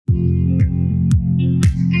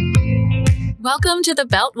Welcome to the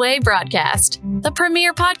Beltway Broadcast, the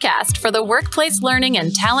premier podcast for the workplace learning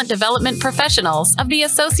and talent development professionals of the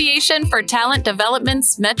Association for Talent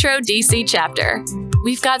Development's Metro DC chapter.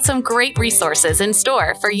 We've got some great resources in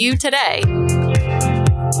store for you today.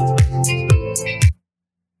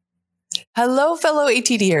 Hello, fellow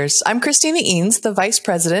ATDers. I'm Christina Eanes, the Vice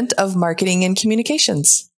President of Marketing and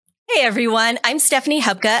Communications. Hey, everyone. I'm Stephanie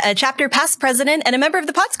Hupka, a chapter past president and a member of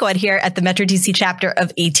the Pod Squad here at the Metro DC chapter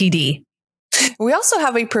of ATD. We also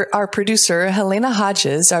have our producer, Helena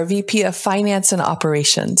Hodges, our VP of Finance and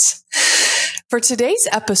Operations. For today's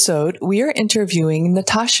episode, we are interviewing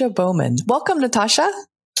Natasha Bowman. Welcome, Natasha.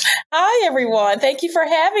 Hi, everyone. Thank you for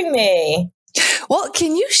having me. Well,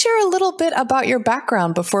 can you share a little bit about your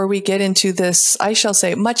background before we get into this, I shall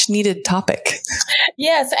say, much needed topic?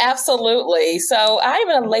 Yes, absolutely. So I'm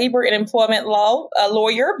a labor and employment law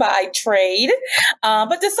lawyer by trade,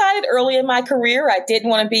 but decided early in my career I didn't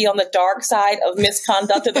want to be on the dark side of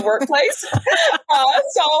misconduct in the workplace.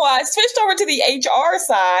 So I switched over to the HR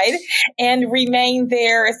side and remained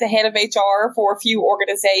there as the head of HR for a few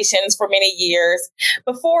organizations for many years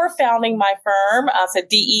before founding my firm. It's a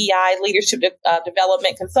DEI leadership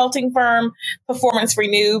development consulting firm, Performance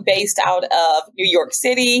Renew, based out of New York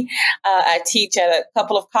City. I teach at a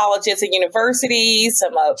couple of colleges and universities.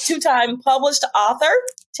 I'm a two-time published author,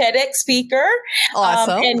 TEDx speaker,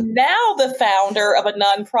 awesome. And now the founder of a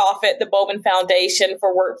nonprofit, the Bowman Foundation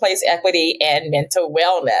for Workplace Equity and Mental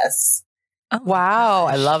Wellness. Wow,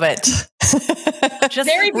 I love it. Just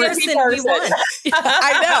very the busy person we person. want.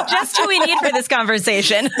 I know. Just who we need for this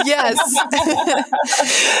conversation. Yes.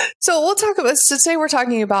 So we'll talk about, so today we're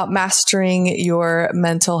talking about mastering your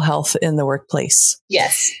mental health in the workplace.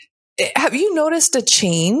 Yes. Have you noticed a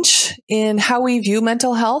change in how we view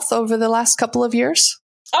mental health over the last couple of years?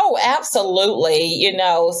 Oh, absolutely. You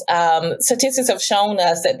know, statistics have shown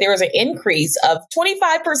us that there is an increase of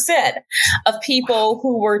 25% of people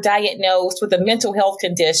who were diagnosed with a mental health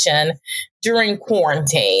condition during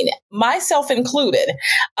quarantine, myself included.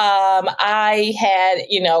 I had,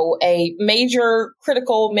 a major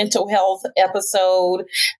critical mental health episode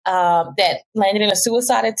that landed in a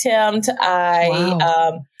suicide attempt.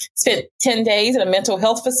 I spent 10 days in a mental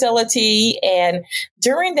health facility. And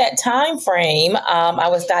during that time frame, I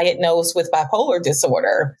was diagnosed with bipolar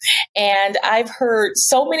disorder. And I've heard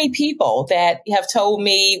so many people that have told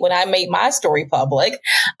me when I made my story public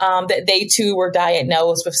that they too were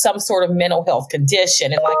diagnosed with some sort of mental health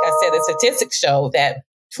condition. And like I said, the statistics show that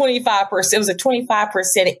 25%, it was a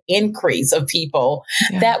 25% increase of people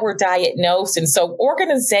that were diagnosed. And so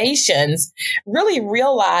organizations really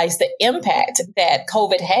realized the impact that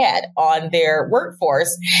COVID had on their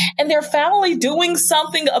workforce. And they're finally doing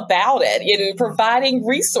something about it in providing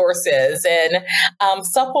resources and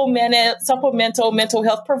supplemental mental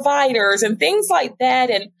health providers and things like that.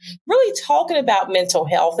 And really talking about mental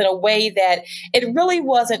health in a way that it really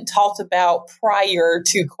wasn't talked about prior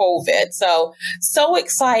to COVID. So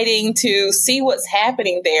exciting to see what's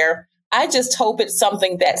happening there. I just hope it's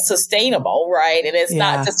something that's sustainable, right? And it's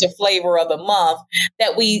not just a flavor of the month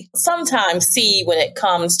that we sometimes see when it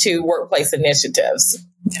comes to workplace initiatives.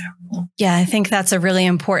 Yeah, I think that's a really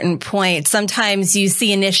important point. Sometimes you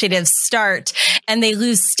see initiatives start and they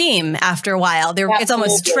lose steam after a while. It's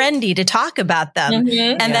almost trendy to talk about them.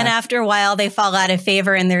 Mm-hmm. And then after a while, they fall out of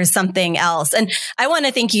favor and there's something else. And I want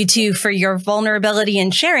to thank you too for your vulnerability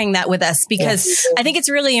in sharing that with us, because I think it's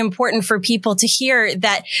really important for people to hear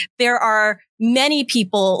that there are many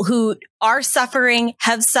people who are suffering,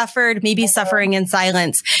 have suffered, maybe suffering in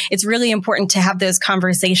silence. It's really important to have those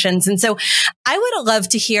conversations. And so I would love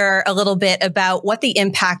to hear a little bit about what the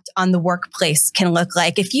impact on the workplace can look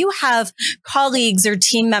like. If you have colleagues or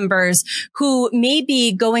team members who may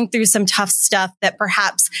be going through some tough stuff that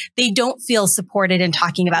perhaps they don't feel supported in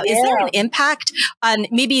talking about, is there an impact on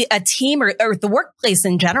maybe a team or the workplace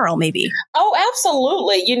in general, maybe? Oh,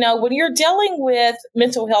 absolutely. When you're dealing with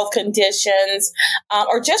mental health conditions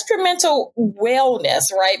or just your mental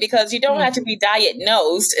wellness, right? Because you don't have to be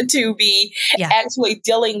diagnosed to be actually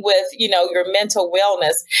dealing with, your mental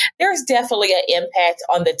wellness. There's definitely an impact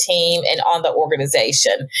on the team and on the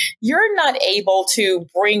organization. You're not able to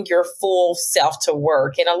bring your full self to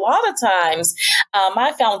work. And a lot of times,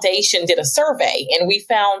 my foundation did a survey and we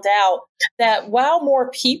found out that while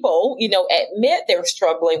more people, admit they're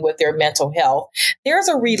struggling with their mental health, there's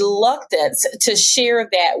a reluctance to share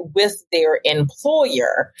that with their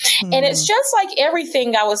employer. And it's just like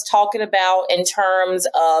everything I was talking about in terms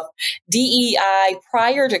of DEI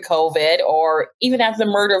prior to COVID, or even after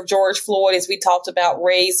the murder of George Floyd, as we talked about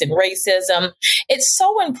race and racism. It's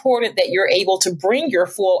so important that you're able to bring your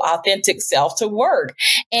full authentic self to work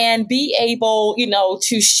and be able,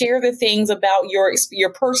 to share the things about your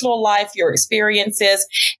personal life, your experiences,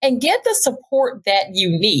 and get the support that you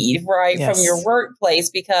need, right, from your workplace.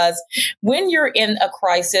 Because when you're in a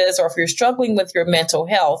crisis, or if you're struggling with your mental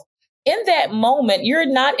health, in that moment, you're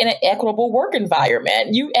not in an equitable work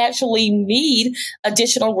environment. You actually need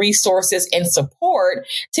additional resources and support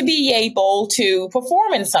to be able to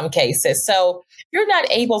perform in some cases. So you're not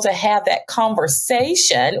able to have that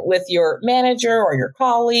conversation with your manager or your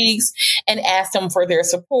colleagues and ask them for their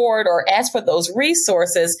support or ask for those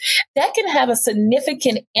resources. That can have a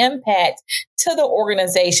significant impact to the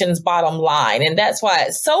organization's bottom line. And that's why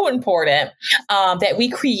it's so important that we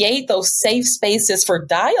create those safe spaces for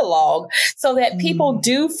dialogue so that people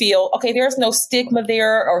do feel, okay, there's no stigma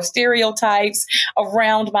there or stereotypes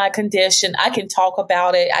around my condition. I can talk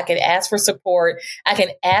about it. I can ask for support. I can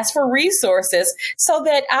ask for resources so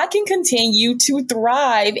that I can continue to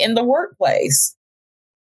thrive in the workplace.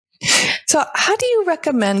 So how do you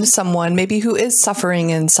recommend someone maybe who is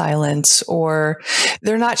suffering in silence, or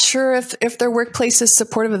they're not sure if their workplace is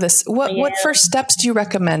supportive of this? What first steps do you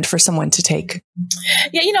recommend for someone to take?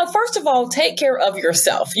 Yeah, first of all, take care of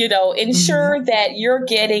yourself, ensure that you're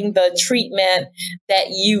getting the treatment that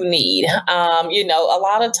you need. A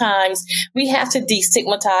lot of times we have to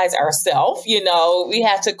destigmatize ourselves. We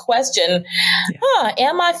have to question,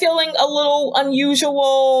 am I feeling a little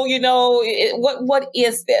unusual? What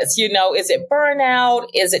is this? Is it burnout?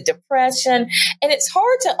 Is it depression? And it's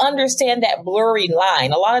hard to understand that blurry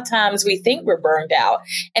line. A lot of times we think we're burned out.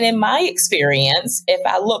 And in my experience, if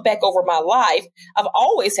I look back over my life, I've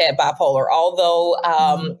always had bipolar, although,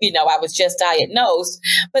 I was just diagnosed.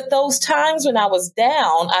 But those times when I was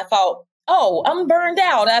down, I thought, oh, I'm burned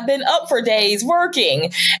out. I've been up for days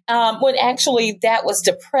working, when actually that was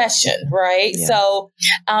depression, right? Yeah. So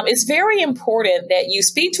it's very important that you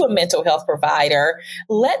speak to a mental health provider,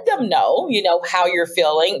 let them know, how you're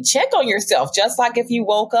feeling, check on yourself. Just like if you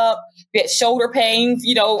woke up, get shoulder pain,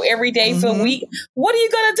 every day for a week, what are you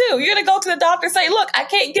going to do? You're going to go to the doctor and say, look, I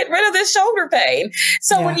can't get rid of this shoulder pain.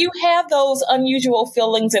 So when you have those unusual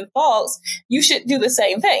feelings and thoughts, you should do the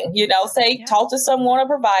same thing, talk to someone, a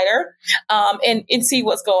provider, and see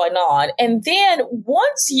what's going on. And then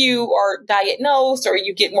once you are diagnosed or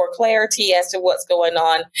you get more clarity as to what's going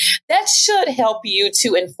on, that should help you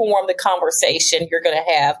to inform the conversation you're going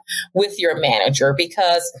to have with your manager,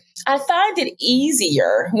 because I find it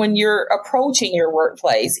easier when you're approaching your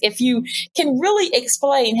workplace if you can really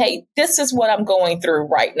explain, hey, this is what I'm going through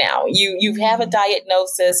right now. You have a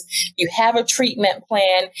diagnosis, you have a treatment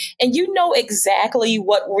plan, and you know exactly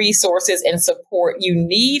what resources and support you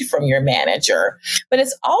need from your manager. But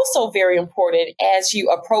it's also very important as you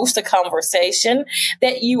approach the conversation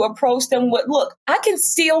that you approach them with, look, I can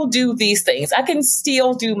still do these things. I can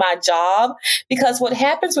still do my job, because what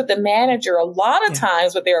happens with the manager a lot of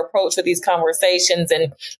times with their approach to these conversations,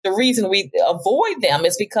 and the reason we avoid them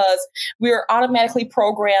is because we're automatically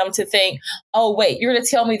programmed to think, oh, wait, you're going to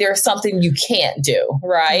tell me there's something you can't do,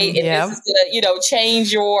 right? And this is going to,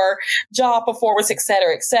 change your job performance, et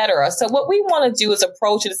cetera, et cetera. So what we want to do is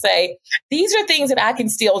approach it and say, these are things that I can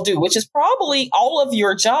still do, which is probably all of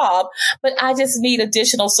your job, but I just need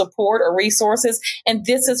additional support or resources. And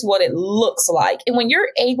this is what it looks like. And when you're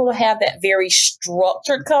able to have that very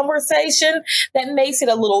structured conversation, that makes it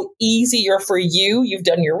a little easier for you. You've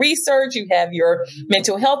done your research, you have your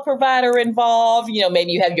mental health provider involved,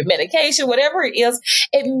 maybe you have your medication, whatever it is,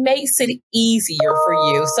 it makes it easier for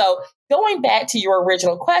you. So going back to your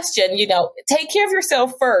original question, take care of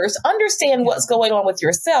yourself first, understand what's going on with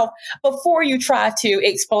yourself before you try to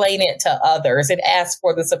explain it to others and ask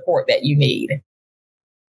for the support that you need.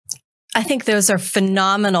 I think those are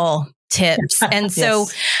phenomenal tips. And so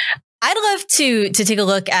I'd love to take a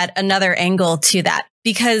look at another angle to that,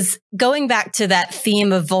 because going back to that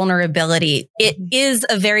theme of vulnerability, it is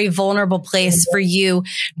a very vulnerable place for you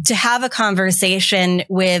to have a conversation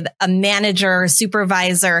with a manager or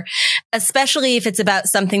supervisor, especially if it's about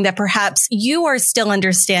something that perhaps you are still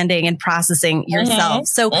understanding and processing yourself.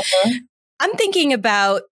 So I'm thinking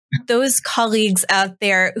about those colleagues out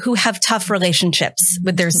there who have tough relationships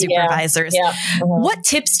with their supervisors. What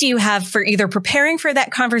tips do you have for either preparing for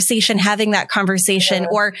that conversation, having that conversation,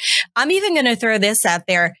 or I'm even going to throw this out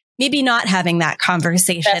there, maybe not having that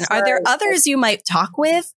conversation. That's Are there right. others you might talk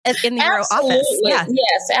with in your office? Yeah.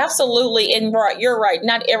 Yes, absolutely. And you're right.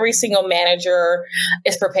 Not every single manager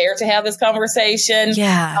is prepared to have this conversation.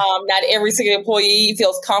 Yeah. Not every single employee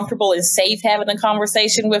feels comfortable and safe having a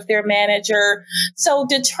conversation with their manager. So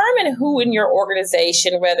determine who in your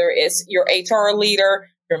organization, whether it's your HR leader,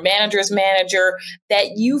 your manager's manager,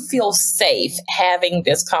 that you feel safe having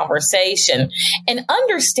this conversation, and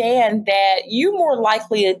understand that you more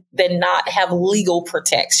likely than not have legal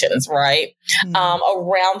protections, right?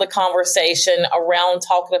 Around the conversation, around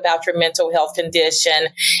talking about your mental health condition.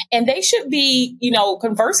 And they should be,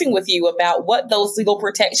 conversing with you about what those legal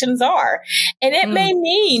protections are. And it may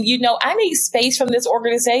mean, I need space from this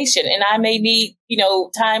organization, and I may need,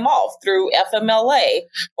 time off through FMLA,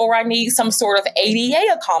 or I need some sort of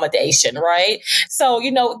ADA accommodation, right? So,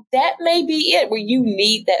 that may be it, where you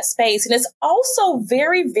need that space. And it's also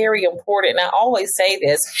very, very important. And I always say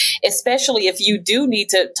this, especially if you do need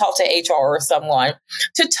to talk to HR or someone,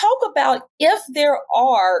 to talk about if there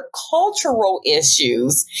are cultural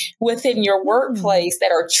issues within your workplace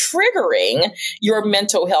that are triggering your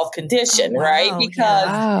mental health condition, right?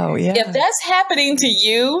 Because if that's happening to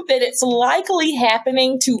you, then it's likely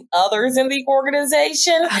happening to others in the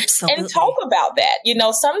organization. Absolutely. And talk about that.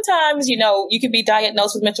 Sometimes, you can be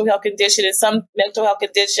diagnosed with mental health condition, and some mental health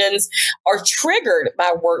conditions are triggered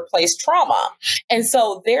by workplace trauma. And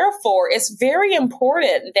so therefore, it's very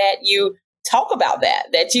important that you talk about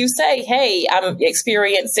that you say, hey, I'm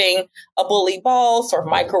experiencing a bully boss or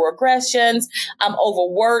microaggressions. I'm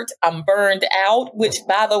overworked. I'm burned out, which,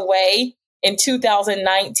 by the way, in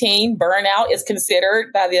 2019, burnout is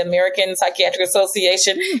considered by the American Psychiatric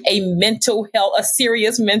Association a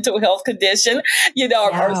serious mental health condition,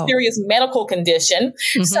 or a serious medical condition.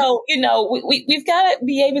 Mm-hmm. So, we've got to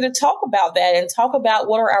be able to talk about that and talk about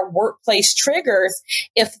what are our workplace triggers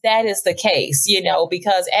if that is the case,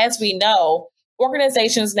 because as we know,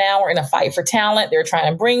 organizations now are in a fight for talent. They're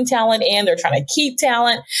trying to bring talent in. They're trying to keep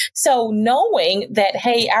talent. So knowing that,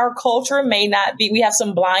 hey, our culture may not be, we have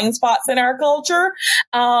some blind spots in our culture.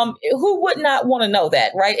 Who would not want to know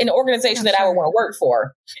that, right? An organization that I would want to work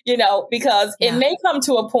for, because it may come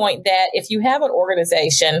to a point that if you have an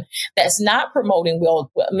organization that's not promoting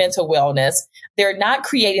mental wellness, they're not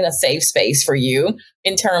creating a safe space for you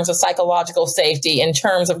in terms of psychological safety, in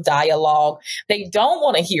terms of dialogue. They don't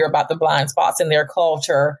want to hear about the blind spots in their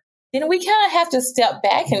culture. Then we kind of have to step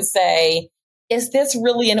back and say, is this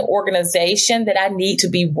really an organization that I need to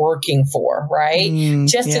be working for, right?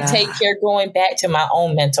 Just to take care, going back to my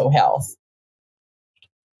own mental health.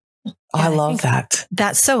 I love that.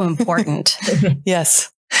 That's so important.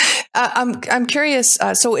 Yes. I'm curious.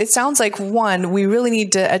 So it sounds like, one, we really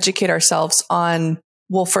need to educate ourselves on,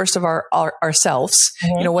 well, first of ourselves,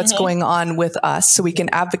 what's going on with us, so we can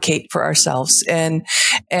advocate for ourselves and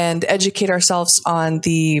educate ourselves on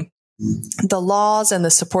the laws and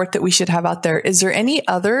the support that we should have out there. Is there any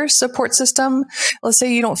other support system? Let's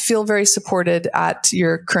say you don't feel very supported at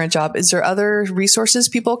your current job. Is there other resources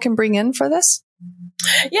people can bring in for this?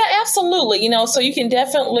 Yeah, absolutely. So you can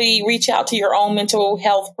definitely reach out to your own mental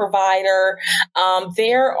health provider.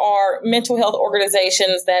 There are mental health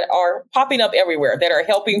organizations that are popping up everywhere that are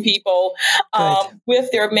helping people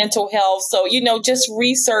with their mental health. So, just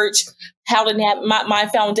research how to have my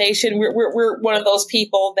foundation. We're one of those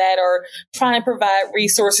people that are trying to provide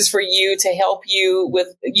resources for you to help you with,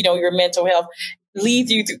 your mental health, lead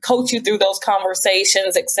you to coach you through those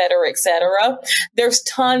conversations, et cetera, et cetera. There's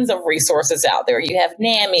tons of resources out there. You have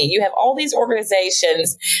NAMI, you have all these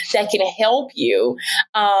organizations that can help you.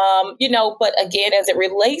 But again, as it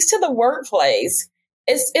relates to the workplace,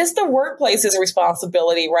 it's the workplace's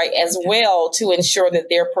responsibility, right, as well, to ensure that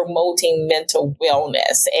they're promoting mental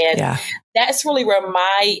wellness. And that's really where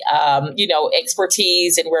my,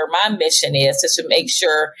 expertise and where my mission is to make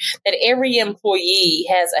sure that every employee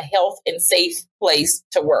has a health and safe place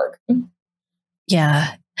to work.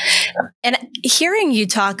 Yeah. And hearing you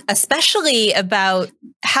talk, especially about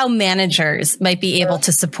how managers might be able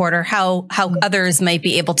to support, or how others might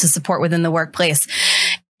be able to support within the workplace,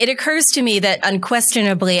 it occurs to me that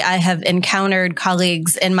unquestionably I have encountered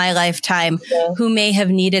colleagues in my lifetime who may have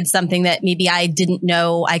needed something that maybe I didn't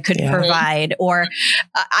know I could provide, or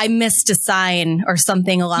I missed a sign or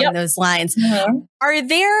something along those lines. Are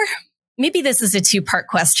there, maybe this is a two-part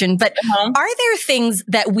question, but are there things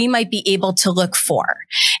that we might be able to look for?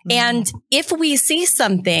 And if we see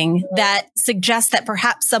something that suggests that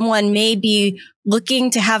perhaps someone may be looking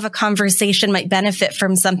to have a conversation, might benefit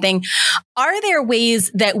from something, are there ways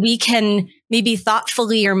that we can maybe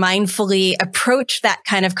thoughtfully or mindfully approach that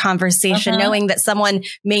kind of conversation, knowing that someone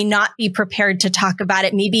may not be prepared to talk about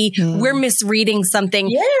it. Maybe we're misreading something.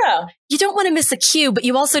 Yeah. You don't want to miss a cue, but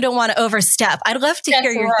you also don't want to overstep. I'd love to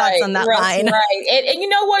hear your thoughts on that line. Right. And you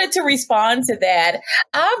know what, to respond to that,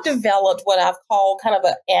 I've developed what I've called kind of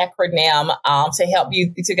an acronym to help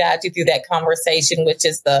you, to guide you through that conversation, which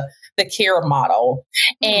is the CARE model.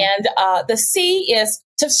 And the C is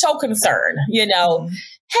to show concern,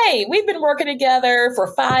 Hey, we've been working together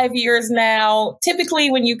for 5 years now. Typically,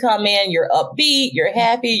 when you come in, you're upbeat, you're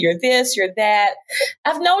happy, you're this, you're that.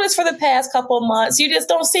 I've noticed for the past couple of months, you just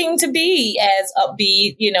don't seem to be as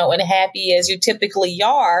upbeat, and happy as you typically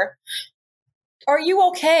are. Are you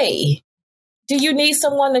okay? Do you need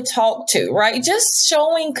someone to talk to, right? Just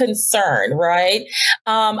showing concern, right?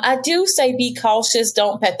 I do say be cautious,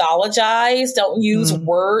 don't pathologize, don't use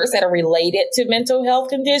words that are related to mental health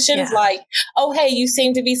conditions like, oh, hey, you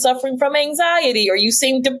seem to be suffering from anxiety, or you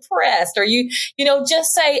seem depressed, or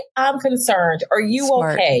just say, I'm concerned. Are you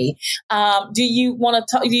okay? Do you want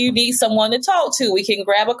to talk? Do you need someone to talk to? We can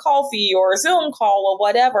grab a coffee or a Zoom call or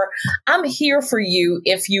whatever. I'm here for you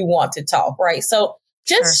if you want to talk, right? So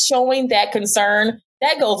just showing that concern,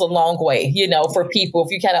 that goes a long way, for people,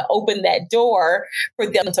 if you kind of open that door for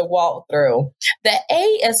them to walk through. The A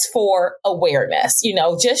is for awareness,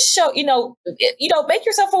 just show, make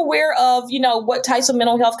yourself aware of, what types of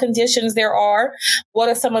mental health conditions there are. What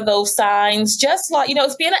are some of those signs? Just like,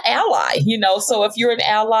 it's being an ally, so if you're an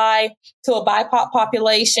ally to a BIPOC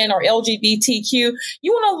population or LGBTQ,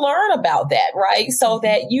 you want to learn about that, right? So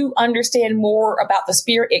that you understand more about the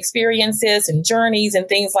spirit experiences and journeys and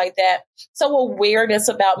things like that. So awareness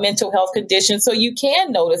about mental health conditions, so you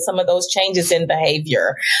can notice some of those changes in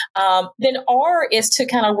behavior. Then R is to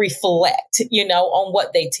kind of reflect, on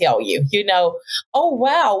what they tell you, oh,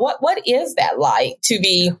 wow, what is that like to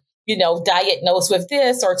be diagnosed with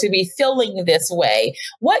this or to be feeling this way?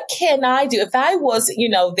 What can I do? If I was,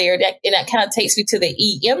 there, and that kind of takes me to the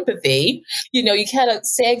E, empathy, you kind of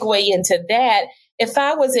segue into that. If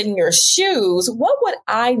I was in your shoes, what would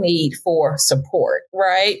I need for support,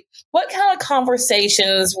 right? What kind of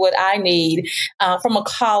conversations would I need from a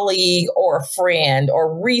colleague or a friend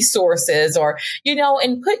or resources or,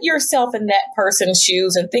 and put yourself in that person's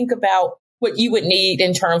shoes and think about what you would need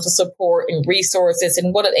in terms of support and resources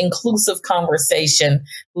and what an inclusive conversation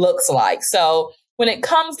looks like. So when it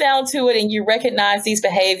comes down to it and you recognize these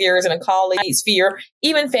behaviors in a colleague's fear,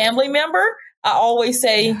 even family member, I always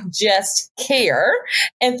say just care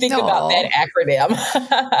and think about that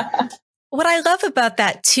acronym. What I love about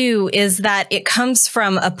that too is that it comes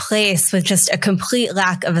from a place with just a complete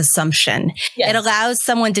lack of assumption. Yes. It allows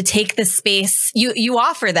someone to take the space. You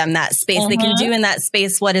offer them that space. They can do in that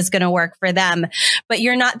space what is going to work for them, but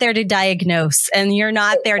you're not there to diagnose and you're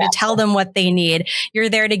not there to tell them what they need. You're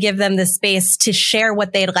there to give them the space to share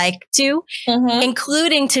what they'd like to,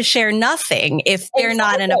 including to share nothing if they're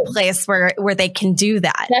not in a place where they can do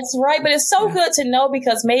that. That's right. But it's so good to know,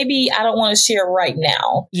 because maybe I don't want to share right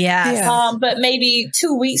now. But maybe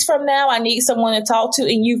 2 weeks from now, I need someone to talk to,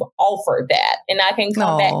 and you've offered that. And I can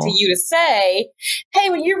come back to you to say,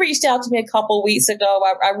 hey, when you reached out to me a couple of weeks ago,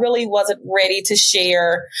 I really wasn't ready to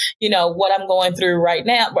share, what I'm going through right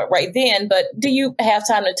now, but right then, but do you have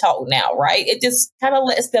time to talk now? Right. It just kind of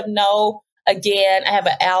lets them know, again, I have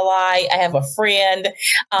an ally, I have a friend,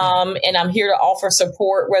 and I'm here to offer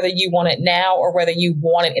support, whether you want it now or whether you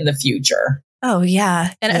want it in the future. Oh,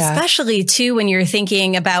 yeah. And especially too, when you're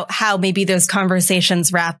thinking about how maybe those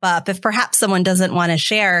conversations wrap up, if perhaps someone doesn't want to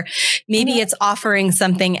share, maybe it's offering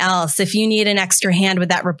something else. If you need an extra hand with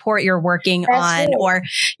that report you're working on, or,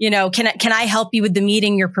 can I help you with the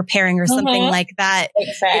meeting you're preparing or something like that?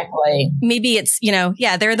 Exactly. Maybe it's,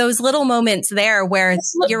 there are those little moments there where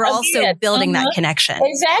you're also building that connection.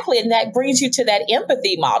 Exactly. And that brings you to that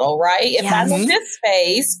empathy model, right? If I'm in this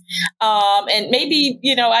space, and maybe,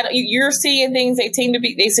 you're seeing things, they seem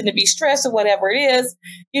to be stressed or whatever it is,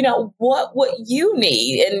 what you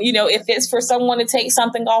need. And, if it's for someone to take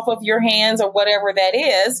something off of your hands or whatever that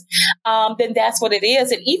is, then that's what it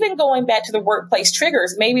is. And even going back to the workplace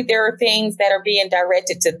triggers, maybe there are things that are being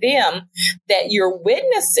directed to them that you're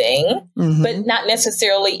witnessing, but not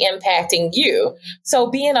necessarily impacting you. So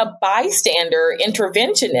being a bystander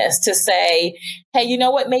interventionist to say, hey, you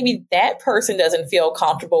know what? Maybe that person doesn't feel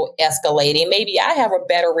comfortable escalating. Maybe I have a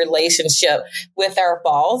better relationship with our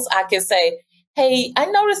boss. I can say, hey, I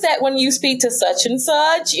noticed that when you speak to such and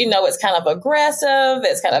such, it's kind of aggressive.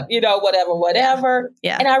 It's kind of, whatever.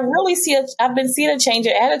 Yeah. And I really I've been seeing a change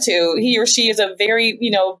of attitude. He or she is a very,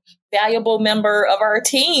 valuable member of our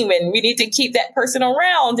team and we need to keep that person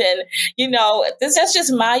around. And, that's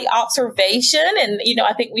just my observation. And,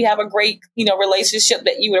 I think we have a great, relationship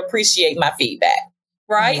that you would appreciate my feedback.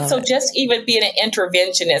 Right. So just even being an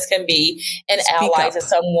interventionist can be an ally to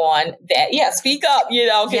someone that, speak up,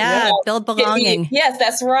 build belonging. Yes,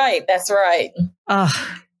 that's right. That's right.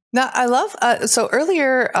 Now, I love, so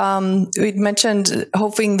earlier we'd mentioned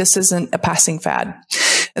hoping this isn't a passing fad.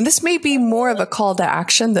 And this may be more of a call to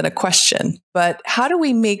action than a question, but how do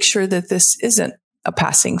we make sure that this isn't a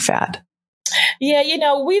passing fad? Yeah,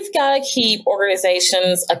 we've got to keep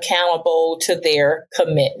organizations accountable to their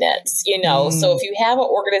commitments, So if you have an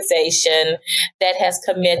organization that has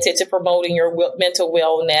committed to promoting your mental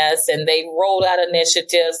wellness and they've rolled out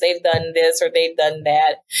initiatives, they've done this or they've done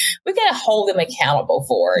that, we got to hold them accountable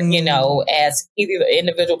for it, as either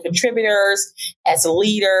individual contributors, as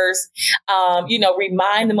leaders,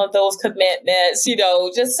 remind them of those commitments,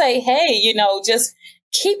 just say, hey, just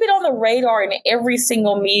keep it on the radar in every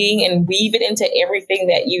single meeting and weave it into everything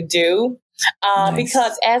that you do.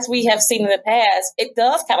 Because as we have seen in the past, it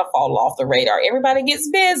does kind of fall off the radar. Everybody gets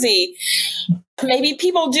busy. Maybe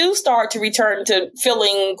people do start to return to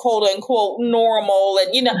feeling quote unquote normal.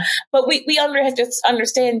 And, but we have to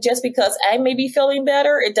understand just because I may be feeling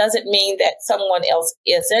better, it doesn't mean that someone else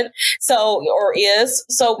isn't. Or is.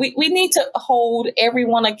 So we need to hold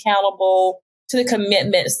everyone accountable to the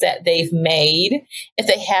commitments that they've made. If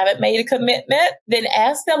they haven't made a commitment, then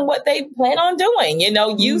ask them what they plan on doing.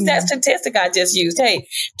 Use that statistic I just used. Hey,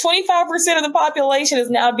 25% of the population is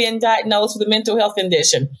now being diagnosed with a mental health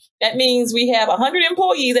condition. That means we have 100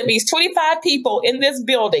 employees. That means 25 people in this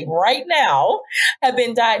building right now have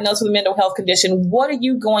been diagnosed with a mental health condition. What are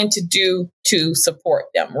you going to do to support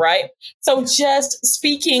them, right? So just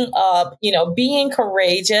speaking up, being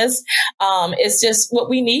courageous is just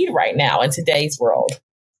what we need right now in today's world.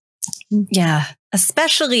 Yeah.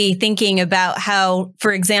 Especially thinking about how,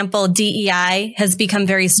 for example, DEI has become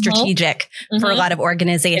very strategic for a lot of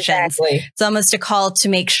organizations. Exactly. It's almost a call to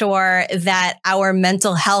make sure that our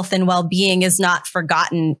mental health and well-being is not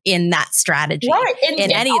forgotten in that strategy,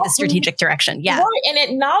 in any of the strategic direction. Yeah. Right. And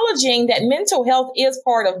acknowledging that mental health is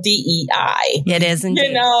part of DEI. It is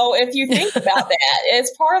indeed. If you think about that,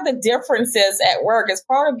 it's part of the differences at work. It's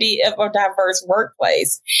part of a diverse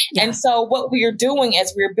workplace. Yeah. And so what we are doing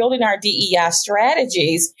as we're building our DEI strategies,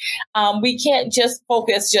 we can't just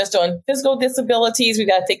focus just on physical disabilities. We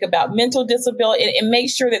got to think about mental disability and make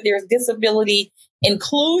sure that there's disability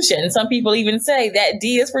inclusion. Some people even say that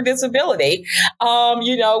D is for disability,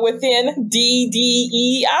 within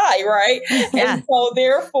DEI, right? Yeah. And so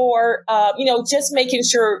therefore, just making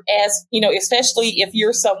sure especially if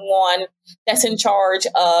you're someone that's in charge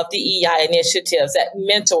of DEI initiatives, that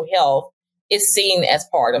mental health is seen as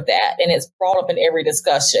part of that. And it's brought up in every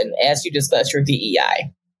discussion as you discuss your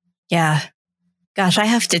DEI. Yeah. Gosh, I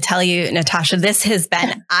have to tell you, Natasha, this has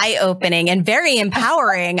been eye-opening and very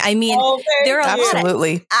empowering. I mean, there are a lot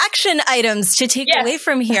of action items to take away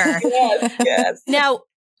from here. Yes. Now,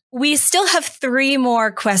 we still have 3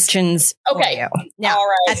 more questions for you. Now, all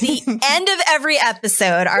right. At the end of every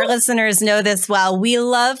episode, our listeners know this well. We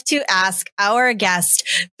love to ask our guest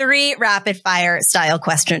 3 rapid-fire style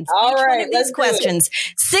questions. All right. One of these questions,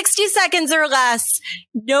 60 seconds or less.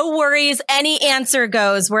 No worries. Any answer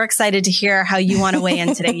goes. We're excited to hear how you want to weigh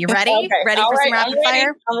in today. You ready? Okay. Ready for some rapid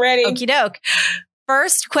fire? I'm ready. Okie doke.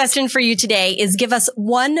 First question for you today is give us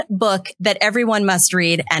one book that everyone must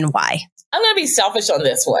read and why. I'm going to be selfish on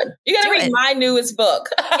this one. You got to read my newest book.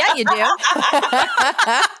 Yeah, you do.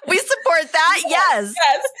 We support that. Yes.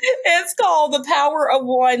 Yes. It's called The Power of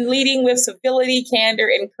One, Leading with Civility, Candor,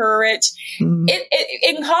 and Courage.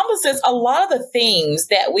 It encompasses a lot of the themes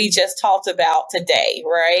that we just talked about today,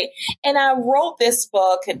 right? And I wrote this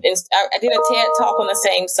book, and I did a TED Talk on the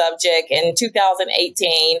same subject in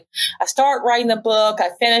 2018. I started writing the book.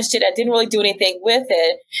 I finished it. I didn't really do anything with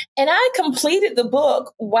it. And I completed the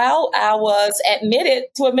book while I was admitted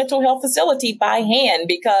to a mental health facility by hand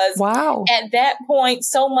because at that point,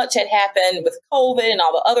 so much had happened with COVID and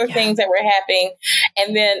all the other things that were happening.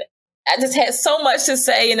 And then I just had so much to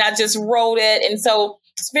say and I just wrote it. And so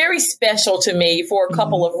it's very special to me for a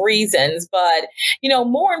couple of reasons. But,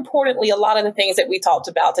 more importantly, a lot of the things that we talked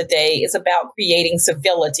about today is about creating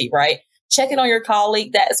civility, right? Checking on your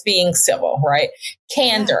colleague, that's being civil, right?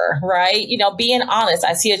 candor, right? Being honest.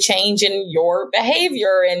 I see a change in your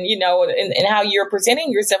behavior and, and how you're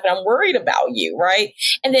presenting yourself, and I'm worried about you, right?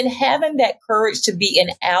 And then having that courage to be an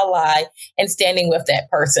ally and standing with that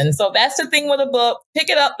person. So that's the thing with a book. Pick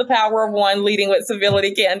it up, The Power of One, leading with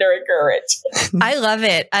civility, candor, and courage. I love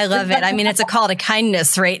it. I mean, it's a call to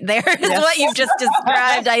kindness right there is what you've just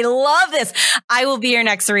described. I love this. I will be your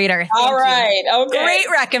next reader. All right. Okay. Great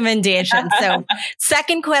recommendation. So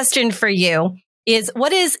second question for you is,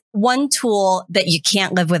 what is one tool that you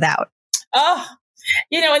can't live without? Oh,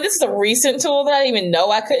 and this is a recent tool that I didn't even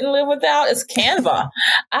know I couldn't live without. It's Canva.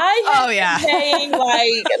 I have been paying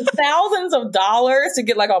like thousands of dollars to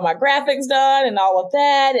get like all my graphics done and all of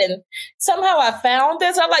that. And somehow I found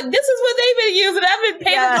this. I'm like, this is what they've been using. I've been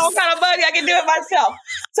paying all kind of money. I can do it myself.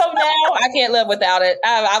 So now I can't live without it.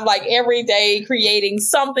 I'm like every day creating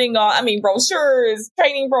something brochures,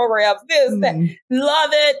 training programs, this, that.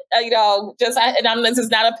 Love it. This is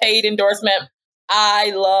not a paid endorsement.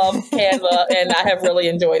 I love Canva and I have really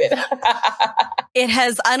enjoyed it. It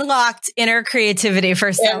has unlocked inner creativity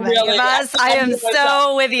for so many of us. I am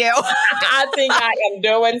so with you. I think I am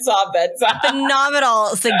doing something. Phenomenal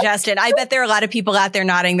suggestion. I bet there are a lot of people out there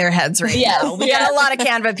nodding their heads right now. We got a lot of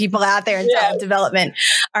Canva people out there in talent development.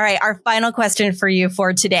 All right. Our final question for you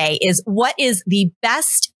for today is, what is the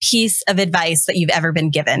best piece of advice that you've ever been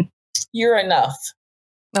given? You're enough.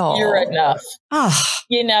 Oh. You're enough.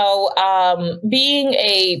 Being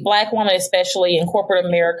a Black woman, especially in corporate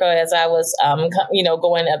America, as I was,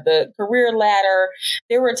 going up the career ladder,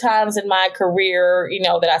 there were times in my career,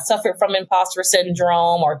 that I suffered from imposter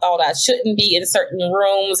syndrome or thought I shouldn't be in certain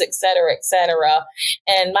rooms, et cetera, et cetera.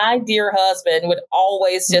 And my dear husband would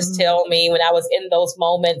always just tell me when I was in those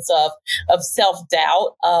moments of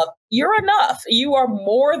self-doubt, you're enough. You are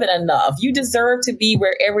more than enough. You deserve to be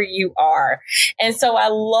wherever you are. And so I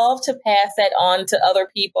love to pass that on to other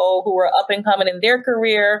people who are up and coming in their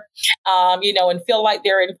career, and feel like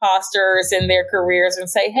they're imposters in their careers, and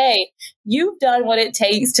say, hey, you've done what it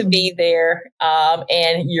takes to be there,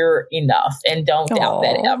 and you're enough. And don't doubt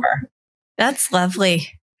that ever. That's lovely.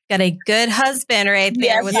 Got a good husband right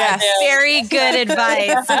there with very good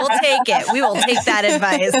advice. We'll take it. We will take that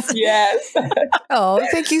advice. Yes. Oh,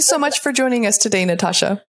 thank you so much for joining us today,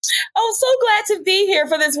 Natasha. Oh, so glad to be here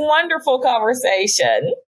for this wonderful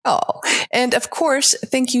conversation. Oh, and of course,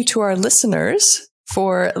 thank you to our listeners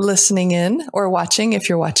for listening in or watching if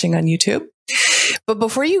you're watching on YouTube. But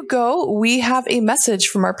before you go, we have a message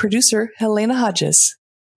from our producer, Helena Hodges.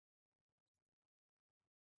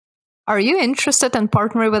 Are you interested in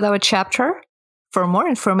partnering with our chapter? For more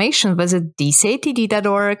information, visit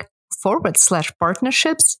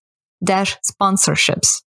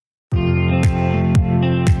dcatd.org/partnerships-sponsorships.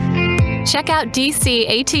 Check out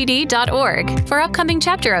dcatd.org for upcoming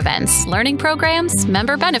chapter events, learning programs,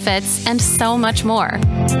 member benefits, and so much more.